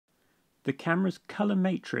The camera's colour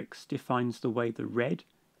matrix defines the way the red,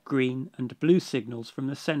 green and blue signals from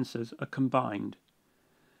the sensors are combined.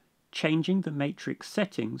 Changing the matrix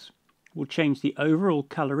settings will change the overall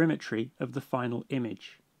colorimetry of the final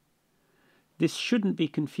image. This shouldn't be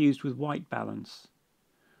confused with white balance.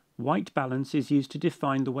 White balance is used to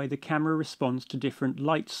define the way the camera responds to different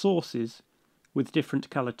light sources with different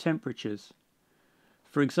colour temperatures.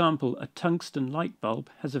 For example, a tungsten light bulb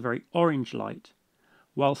has a very orange light,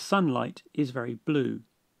 while sunlight is very blue.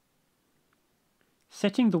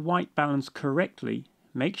 Setting the white balance correctly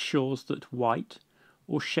makes sure that white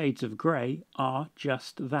or shades of grey are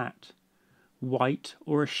just that, white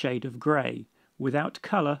or a shade of grey, without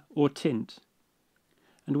colour or tint.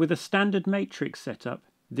 And with a standard matrix setup,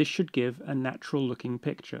 this should give a natural looking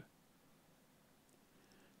picture.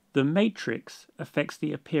 The matrix affects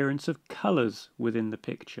the appearance of colours within the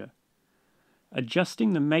picture.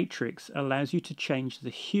 Adjusting the matrix allows you to change the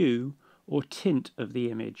hue or tint of the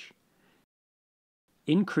image,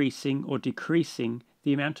 increasing or decreasing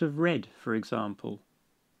the amount of red, for example.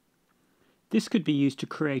 This could be used to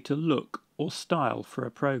create a look or style for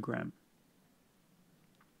a program.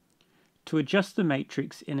 To adjust the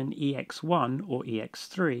matrix in an EX1 or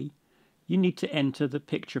EX3, you need to enter the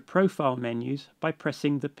Picture Profile menus by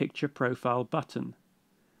pressing the Picture Profile button.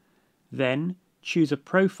 Then choose a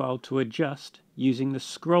profile to adjust using the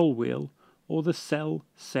scroll wheel or the Cell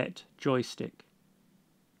Set joystick.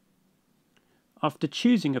 After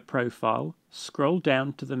choosing a profile, scroll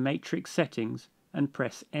down to the matrix settings and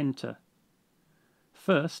press Enter.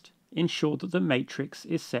 First, ensure that the matrix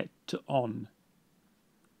is set to On.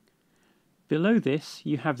 Below this,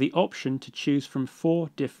 you have the option to choose from 4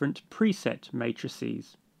 different preset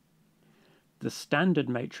matrices. The standard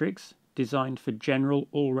matrix, designed for general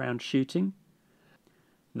all-round shooting,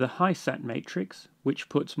 the high-sat matrix, which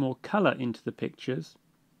puts more colour into the pictures,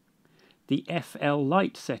 the FL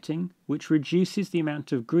light setting, which reduces the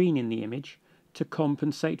amount of green in the image to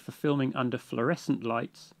compensate for filming under fluorescent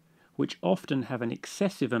lights, which often have an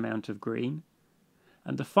excessive amount of green,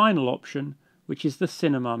 and the final option, which is the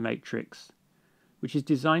cinema matrix, which is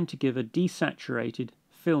designed to give a desaturated,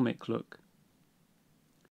 filmic look.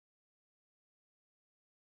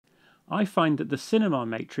 I find that the cinema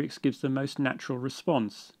matrix gives the most natural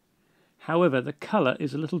response. However, the colour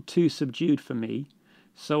is a little too subdued for me,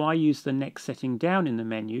 so I use the next setting down in the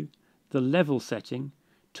menu, the level setting,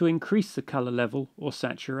 to increase the colour level or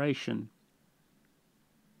saturation.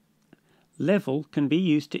 Level can be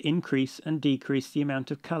used to increase and decrease the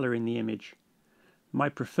amount of colour in the image. My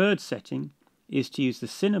preferred setting is to use the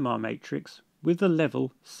cinema matrix with the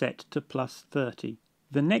level set to +30.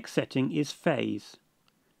 The next setting is phase.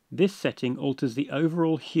 This setting alters the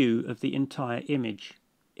overall hue of the entire image.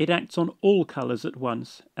 It acts on all colours at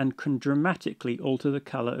once and can dramatically alter the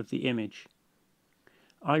colour of the image.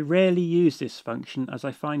 I rarely use this function as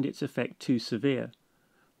I find its effect too severe,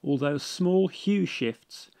 although small hue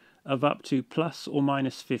shifts of up to ± or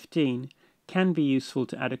 -15 can be useful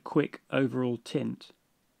to add a quick overall tint.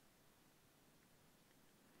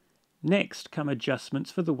 Next come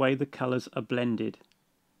adjustments for the way the colours are blended.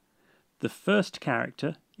 The first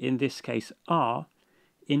character, in this case R,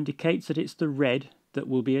 indicates that it's the red that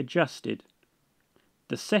will be adjusted.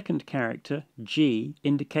 The second character, G,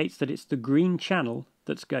 indicates that it's the green channel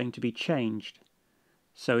that's going to be changed.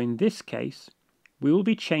 So in this case, we will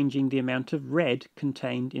be changing the amount of red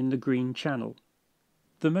contained in the green channel.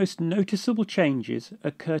 The most noticeable changes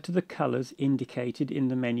occur to the colours indicated in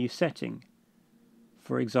the menu setting.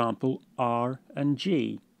 For example, R and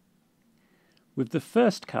G. With the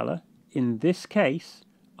first colour, in this case,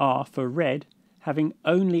 R for red, having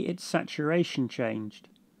only its saturation changed,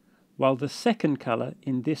 while the second colour,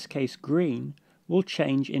 in this case green, will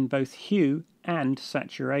change in both hue and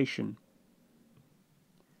saturation.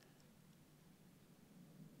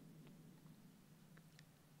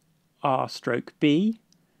 R/B,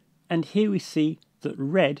 and here we see that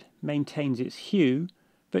red maintains its hue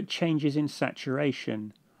but changes in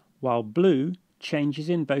saturation, while blue changes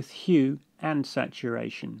in both hue and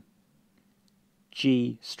saturation.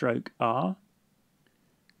 G/R.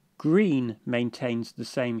 Green maintains the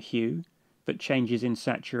same hue but changes in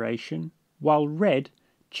saturation, while red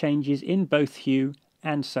changes in both hue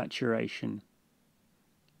and saturation.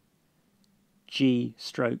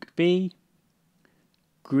 G/B.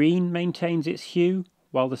 Green maintains its hue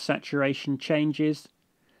while the saturation changes,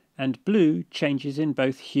 and blue changes in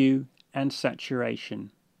both hue and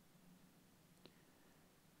saturation.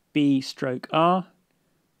 B/R.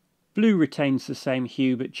 Blue retains the same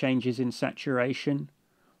hue but changes in saturation,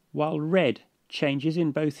 while red changes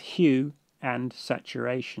in both hue and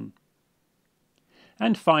saturation.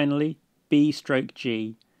 And finally,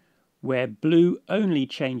 B/G, where blue only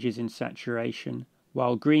changes in saturation,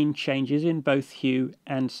 while green changes in both hue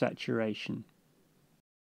and saturation.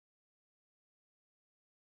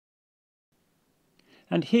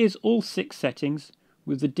 And here's all 6 settings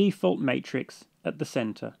with the default matrix at the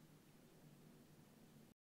center.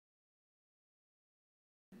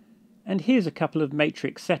 And here's a couple of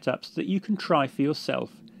matrix setups that you can try for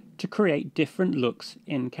yourself to create different looks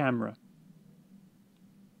in camera.